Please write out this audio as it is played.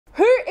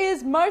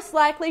is most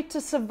likely to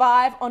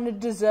survive on a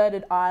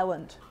deserted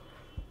island?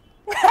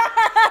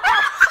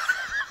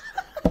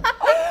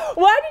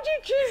 Why did you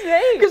choose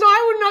me? Because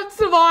I would not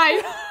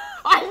survive.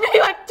 I'd be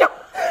like,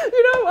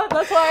 you know what?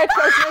 That's why I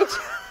chose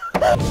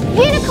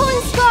me.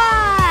 Unicorn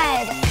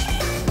Squad!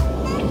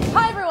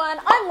 Hi everyone,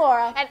 I'm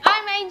Laura. And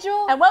I'm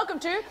Angel. And welcome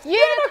to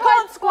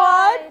Unicorn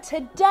Squad.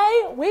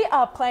 Today we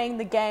are playing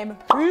the game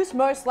Who's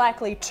Most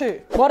Likely To.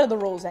 What are the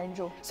rules,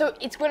 Angel? So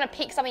it's going to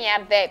pick something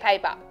out of their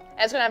paper.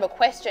 And it's going to have a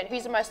question,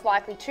 who's the most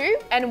likely to?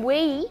 And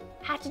we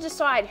had to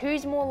decide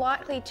who's more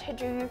likely to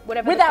do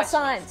whatever With the our question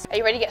signs. is. Are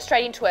you ready to get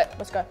straight into it?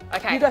 Let's go.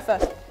 Okay. You go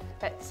first.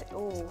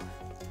 Ooh.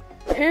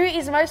 Who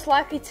is most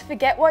likely to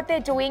forget what they're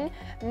doing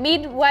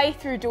midway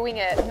through doing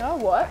it? You know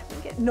what?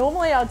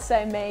 Normally I'd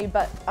say me,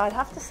 but I'd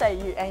have to say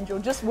you, Angel.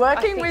 Just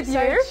working with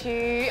you.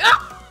 Too.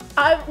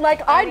 I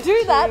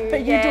do that,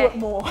 but you do it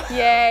more.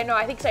 Yeah, no,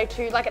 I think so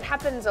too. Like, it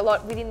happens a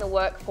lot within the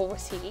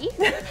workforce here.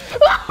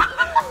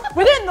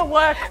 Within the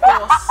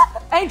workforce,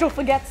 Angel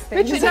forgets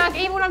things. Which is like,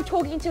 even when I'm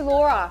talking to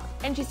Laura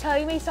and she's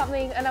telling me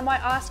something and I might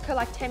ask her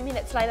like 10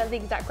 minutes later the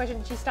exact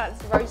question, she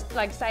starts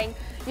saying,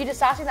 you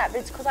just asked me that, but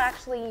it's because I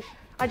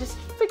just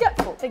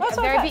forgetful. That's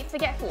a very bit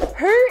forgetful.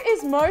 Who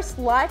is most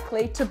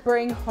likely to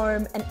bring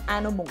home an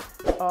animal?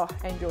 Oh,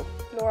 Angel.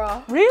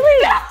 Laura.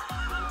 Really?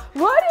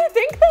 Why do you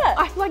think that?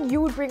 I feel like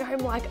you would bring home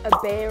like a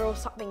bear or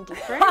something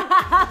different. Like,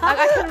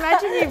 I can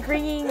imagine you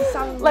bringing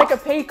some... Like a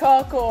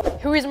peacock or...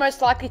 Who is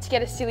most likely to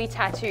get a silly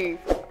tattoo?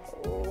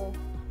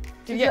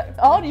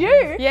 Oh,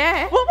 you?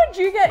 Yeah. What would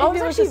you get if I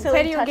was it was actually a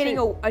silly planning on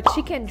tattoo? getting a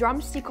chicken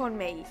drumstick on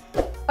me.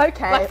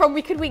 Okay. Like from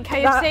Wicked Wing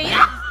KFC.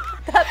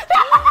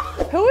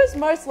 Who is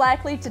most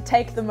likely to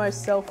take the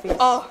most selfies?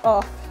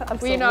 Oh,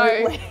 absolutely. we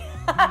know.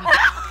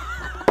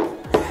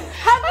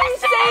 Have you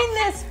seen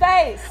this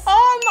face?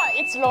 Oh my,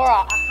 it's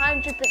Laura,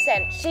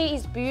 100%. She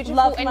is beautiful.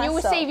 Love and you will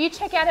myself. see, if you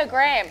check out her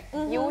gram,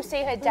 you will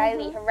see her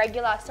daily, her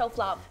regular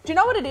self-love. Do you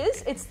know what it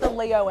is? It's the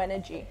Leo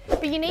energy.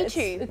 But you need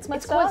to. It's my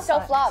called star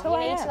self-love. sign.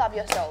 You need to love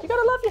yourself. You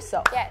gotta love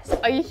yourself. Yes.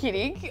 Are you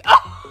kidding?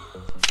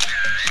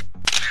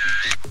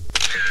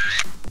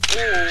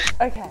 Ooh.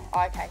 Okay.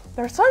 Okay.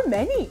 There are so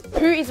many.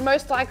 Who is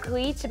most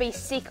likely to be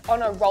sick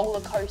on a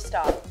roller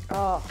coaster?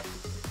 Oh.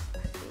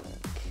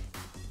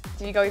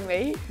 Did you go with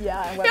me? Yeah,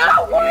 I went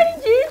No, with why you.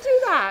 did you do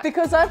that?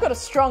 Because I've got a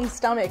strong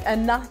stomach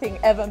and nothing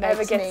ever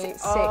makes me sick.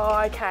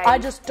 Oh, okay. I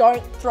just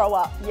don't throw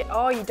up. Yeah.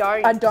 Oh, you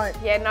don't? I don't.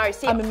 Yeah, no.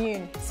 See, I'm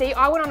immune. See,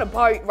 I went on a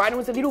boat, right? It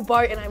was a little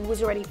boat and I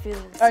was already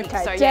feeling sick.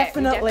 Okay, so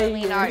definitely yeah,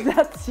 we definitely know.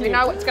 That's We you.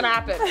 know what's going to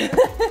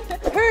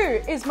happen.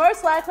 Who is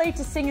most likely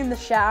to sing in the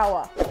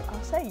shower?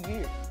 I'll say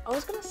you. I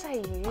was going to say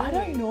you. I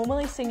don't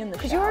normally sing in the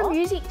shower. Because you're a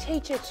music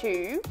teacher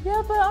too.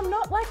 Yeah, but I'm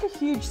not like a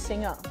huge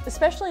singer,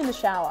 especially in the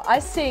shower. I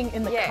sing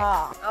in the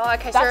car. Oh,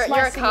 okay, That's so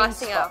you're a singing car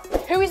singer.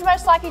 spot. Who is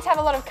most likely to have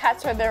a lot of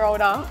cats when they're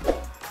older?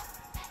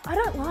 I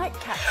don't like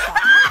cats.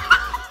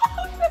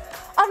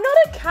 I'm not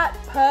a cat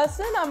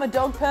person, I'm a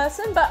dog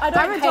person, but I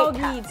don't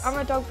hate cats. I'm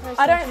a dog person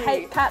I don't too.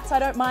 hate cats, I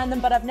don't mind them,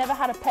 but I've never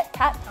had a pet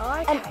cat. Oh,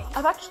 okay. And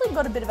I've actually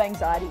got a bit of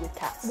anxiety with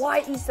cats. Why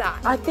is that?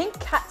 I think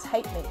cats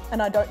hate me,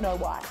 and I don't know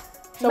why.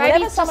 So maybe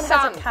whenever it's someone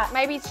just has a cat...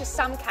 Maybe it's just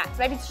some cats.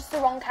 Maybe it's just the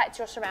wrong cats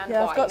you're surrounded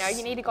Yeah, by.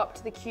 You need to go up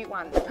to the cute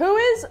ones. Who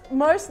is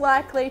most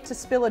likely to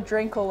spill a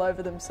drink all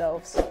over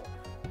themselves?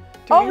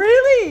 Oh,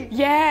 really?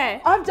 Yeah.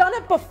 I've done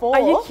it before.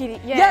 Are you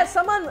kidding? Yeah. Yeah,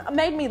 someone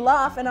made me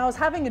laugh and I was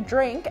having a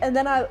drink and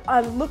then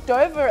I looked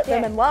over at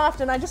them and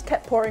laughed and I just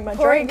kept pouring my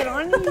drink. It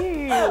on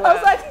you. I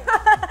was like,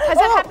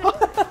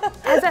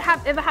 Has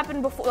that ever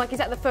happened before? Like, is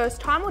that the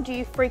first time or do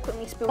you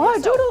frequently spill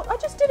yourself? I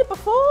just did it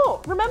before.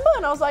 Remember?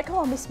 And I was like,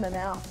 oh, I missed my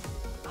mouth.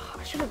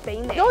 I should have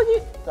been there.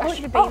 I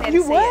should have been there to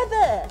you see were it.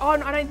 there. Oh,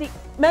 no, I don't think...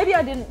 Maybe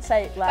I didn't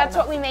say it loud That's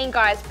enough. what we mean,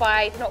 guys,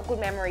 by not good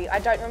memory. I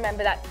don't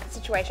remember that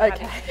situation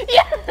Okay. happening.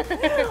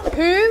 Yeah.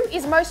 Who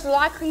is most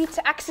likely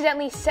to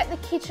accidentally set the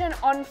kitchen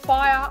on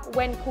fire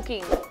when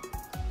cooking?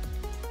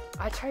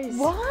 I chose...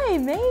 Why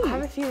me? I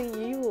have a feeling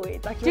you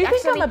would. Like, Do you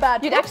think I'm a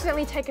bad You'd cook?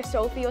 accidentally take a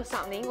selfie or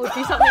something, or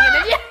do something and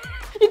then...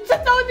 You'd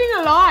set the whole thing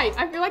alight.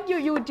 I feel like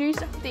you would do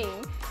something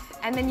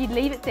and then you'd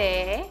leave it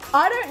there.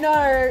 I don't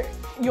know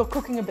your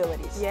cooking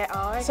abilities. Yeah,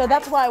 oh, okay. So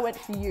that's why I went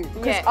for you.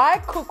 Because I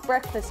cook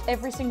breakfast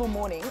every single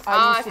morning.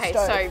 I use the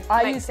stove. So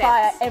I makes use sense.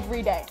 fire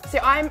every day. So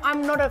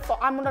I'm not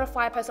a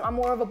fire person. I'm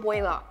more of a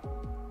boiler.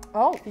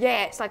 Oh.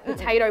 Yeah, it's like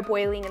potato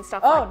boiling and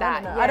stuff Oh, like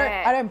that. no.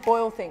 Yeah. I don't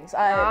boil things.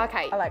 I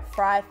like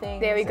fry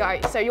things. There we go.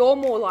 So you're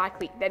more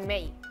likely than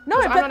me. No,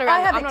 but I'm not around, I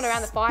have I'm not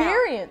around the fire.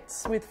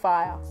 experience with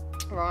fire.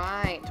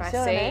 Right, I See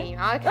what I see. mean?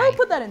 Okay. I'll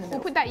put that in the middle.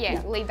 We'll put that,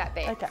 we'll leave that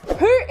there. Okay.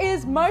 Who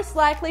is most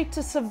likely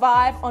to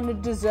survive on a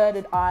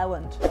deserted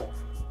island?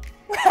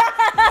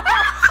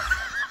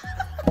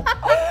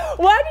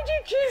 Why did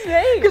you choose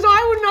me? Because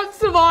I would not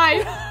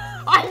survive.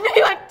 I'd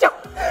be like,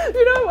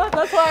 you know what?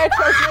 That's why I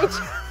chose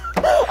me.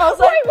 I was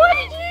like, why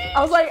did you?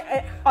 I was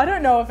like, I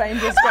don't know if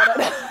Angel's got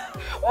it.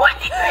 What?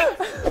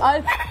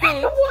 I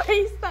think What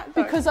is that?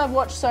 Though? because I've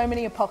watched so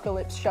many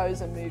apocalypse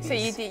shows and movies. So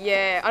you did,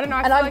 yeah. I don't know.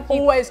 I and feel I'm like you,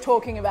 always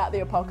talking about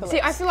the apocalypse.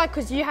 see, I feel like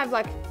because you have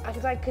like, I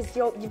feel like because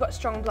you've got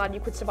strong blood, you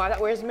could survive that.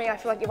 Whereas me, I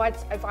feel like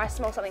if I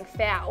smell something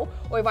foul,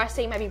 or if I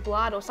see maybe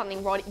blood or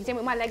something rotting, you see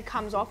when my leg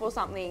comes off or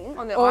something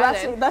on the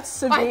island, that's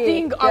severe. I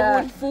think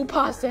I would full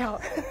pass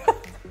out.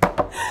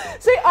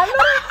 See, I'm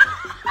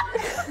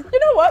not. You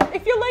know what?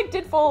 If your leg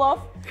did fall off,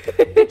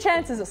 the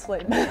chances are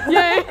slim.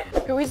 Yeah.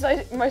 Who is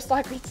most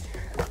likely to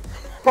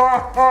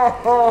forget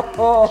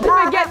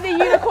the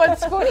Unicorn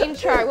Squad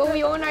intro? Well,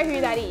 we all know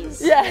who that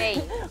is. Yeah,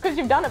 Me. because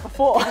you've done it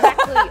before.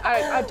 Exactly.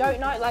 I don't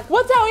know. Like,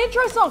 What's our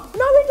intro song?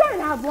 No, we don't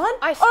have one.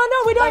 Oh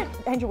no, we don't.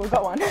 Angel, we've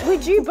got one. we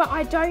do, but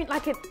I don't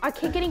like it. I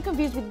keep getting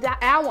confused with that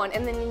our one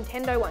and the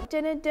Nintendo one.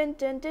 Dun, dun, dun,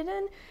 dun, dun,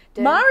 dun,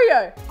 dun.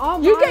 Mario.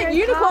 Oh, You Mario get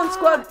Unicorn Kart.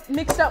 Squad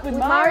mixed up with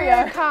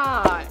Mario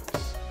Kart.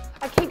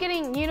 I keep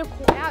getting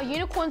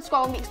Unicorn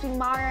Squad mixed with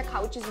Mario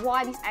Kart, which is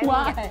why this alien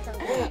Why? gets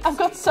confused. I've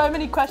got so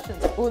many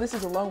questions. Oh, this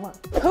is a long one.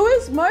 Who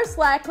is most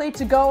likely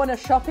to go on a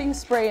shopping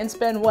spree and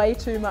spend way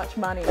too much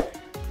money?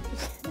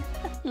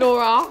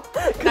 Laura,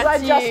 Because I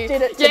just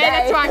did it today. Yeah,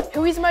 that's right.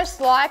 Who is most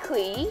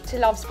likely to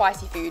love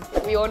spicy food?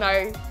 We all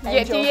know.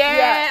 Angel. Yeah.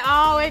 Yeah.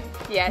 Oh, yes.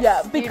 Yeah, you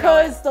know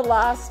because it. the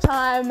last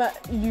time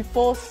you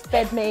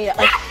force-fed me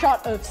a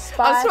shot of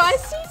spice,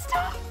 spicy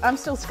stuff. I'm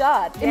still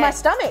scarred in Yeah. my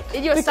stomach.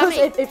 In your because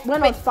stomach. it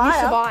went But on fire.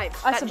 You survived.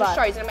 I That survived.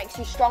 just shows and it makes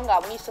you stronger.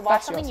 When you survive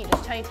That's something, yours. you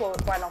just turn into a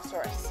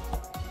rhinoceros.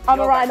 I'm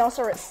a You're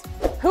rhinoceros.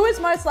 Who is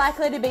most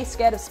likely to be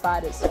scared of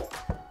spiders?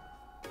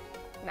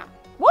 No.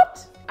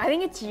 What? I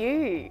think it's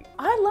you.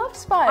 I love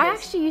spiders. I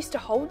actually used to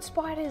hold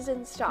spiders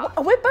and stuff.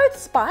 We're both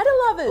spider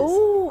lovers.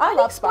 Ooh, I love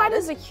think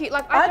spiders are cute.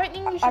 Like, I don't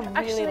think you should I really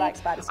actually, like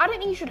spiders. I don't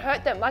think you should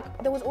hurt them.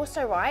 Like, there was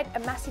also, right, a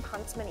massive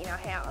huntsman in our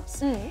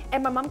house.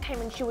 And my mum came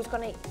and she was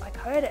going to, like,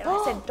 hurt it. And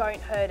I said, don't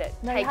hurt it.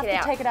 No, you take have it to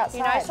out. take it outside.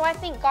 You know, so I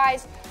think,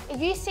 guys,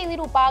 if you see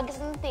little bugs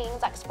and things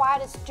like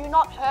spiders, do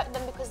not hurt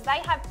them because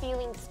they have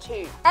feelings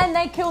too. And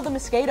they kill the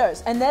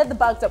mosquitoes, and they're the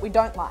bugs that we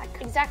don't like.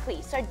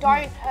 Exactly. So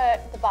don't hurt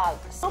the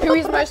bugs. Who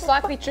is most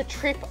likely to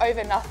trip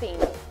over nothing?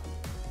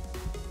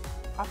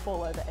 I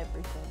fall over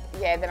everything.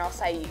 Yeah, then I'll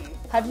say you.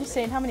 Have you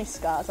seen how many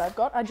scars I've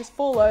got? I just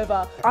fall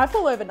over. I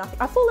fall over nothing.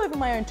 I fall over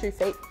my own 2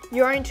 feet.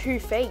 Your own 2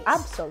 feet.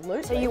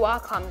 Absolutely. So you are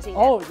clumsy. Then.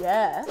 Oh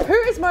yeah. Who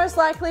is most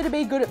likely to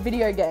be good at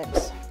video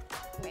games?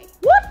 Me.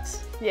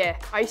 What? Yeah,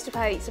 I used to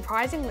play,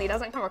 surprisingly, it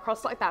doesn't come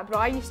across like that, but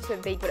I used to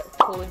be good at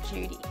Call of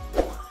Duty.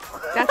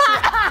 That's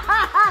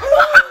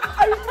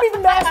I used to be the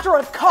master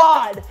of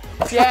COD.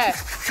 yeah.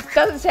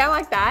 Doesn't sound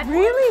like that.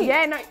 Really?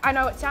 Yeah, no, I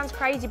know it sounds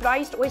crazy, but I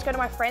used to always go to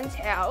my friend's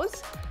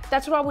house.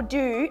 That's what I would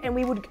do, and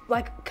we would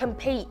like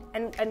compete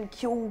and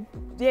kill.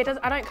 Yeah,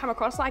 I don't come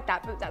across like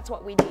that, but that's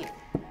what we did.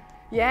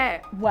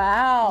 Yeah.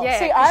 Wow. Yeah,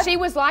 See, 'cause she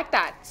was like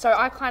that, so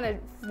I kind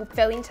of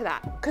fell into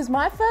that. Because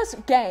my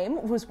first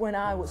game was when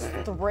I was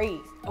 3.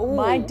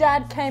 My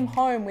dad came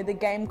home with a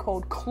game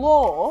called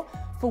Claw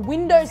for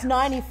Windows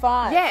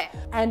 95. Yeah.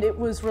 And it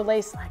was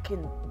released like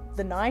in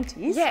the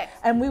 90s. Yeah.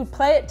 And we would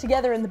play it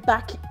together in the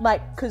back,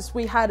 like, because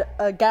we had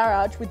a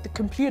garage with the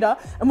computer,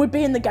 and we'd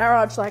be in the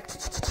garage like,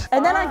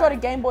 and then I got a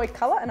Game Boy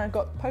Color and I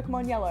got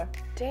Pokemon Yellow.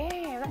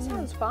 Damn, that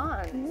sounds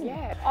fun.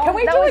 Yeah. Can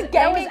we do a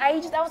gaming?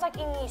 That was like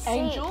in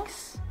year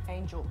 6.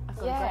 Angel, I've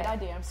got Yeah. a great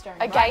idea. I'm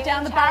staring A right gaming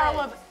down the barrel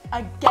challenge. of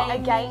a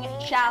gaming gaming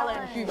challenge.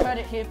 challenge. You've heard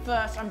it here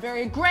first. I'm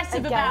very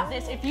aggressive about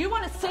this. If you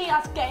want to see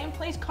us game,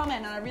 please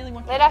comment, and I really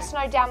want you Let to. us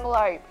know down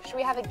below. Should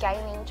we have a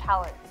gaming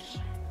challenge?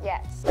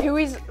 Yes. Who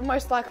is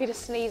most likely to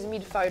sneeze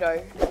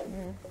mid-photo?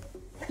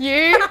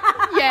 You?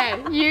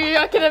 Yeah, you.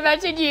 I can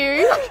imagine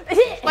you.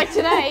 Like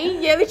today.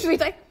 Yeah, literally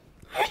like...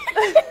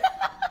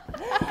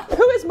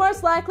 Who is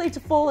most likely to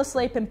fall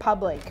asleep in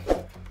public?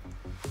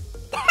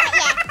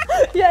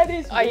 Yeah, it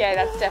is. Oh yeah,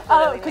 that's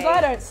definitely because me.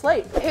 I don't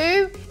sleep.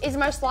 Who is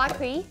most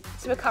likely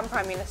to become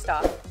Prime Minister?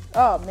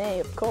 Oh, me,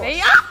 of course.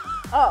 Me?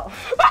 Oh.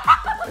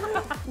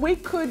 We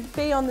could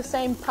be on the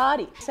same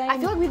party. I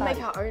feel like we'd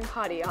make our own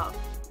party up.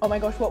 Oh my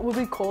gosh, what would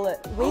we call it?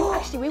 We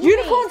would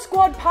Unicorn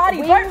Squad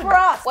Party. Vote for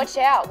us. Watch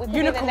out. We could be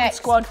the Unicorn next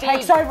Squad big-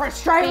 takes over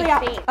Australia.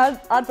 big thing.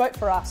 I'd vote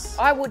for us.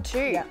 I would too.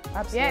 Yeah,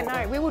 absolutely.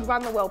 Yeah, no, we would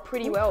run the world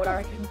pretty well, I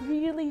reckon.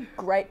 Really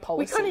great We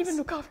policies. can't even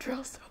look after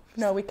ourselves.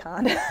 No, we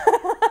can't.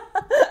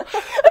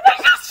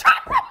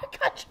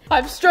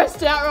 I'm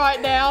stressed out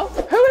right now.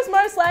 Who is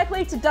most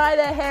likely to dye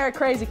their hair a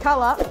crazy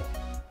colour?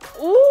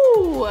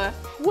 Ooh.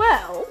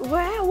 Well,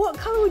 Wow, what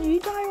colour would you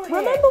dye your hair?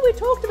 remember we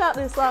talked about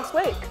this last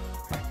week.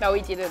 No,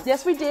 we didn't.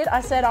 Yes, we did. I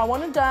said I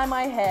want to dye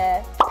my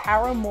hair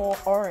Paramore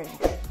orange,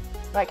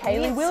 like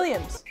Hayley Yes.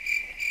 Williams.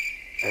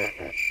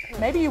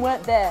 Maybe you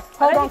weren't there.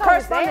 Hold don't on, think I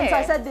was correspondence. there.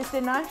 I said this,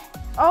 didn't I?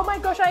 Oh my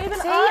gosh, I even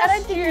See, asked I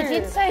don't think you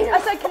did say I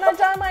that. said, can I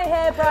dye my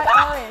hair bright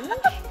orange?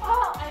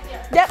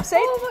 Yep, see?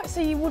 Oh,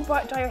 so you would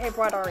dye your hair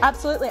bright orange?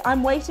 Absolutely.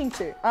 I'm waiting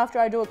to. After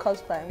I do a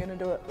cosplay, I'm going to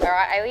do it. All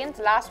right, aliens,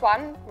 last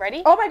one.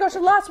 Ready? Oh my gosh, the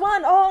last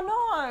one. Oh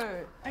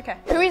no. Okay.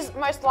 Who is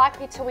most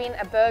likely to win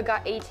a burger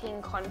eating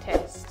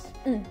contest?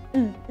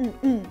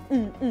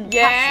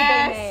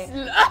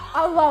 Yes.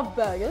 I love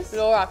burgers.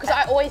 Laura, because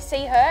I always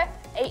see her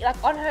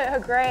like on her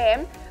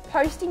gram,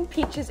 posting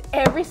pictures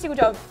every single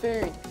day of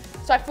food.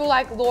 So I feel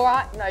like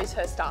Laura knows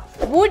her stuff.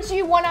 Would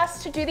you want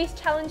us to do this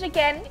challenge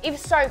again? If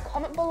so,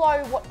 comment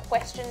below what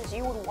questions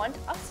you would want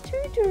us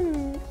to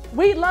do.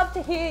 We'd love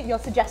to hear your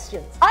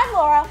suggestions. I'm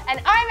Laura.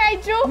 And I'm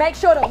Angel. Make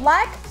sure to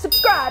like,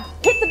 subscribe,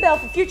 hit the bell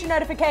for future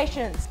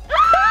notifications.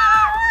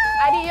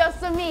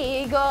 Adios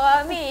amigo,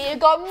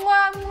 amigo,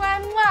 mwah,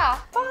 mwah, mwah.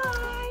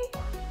 Bye.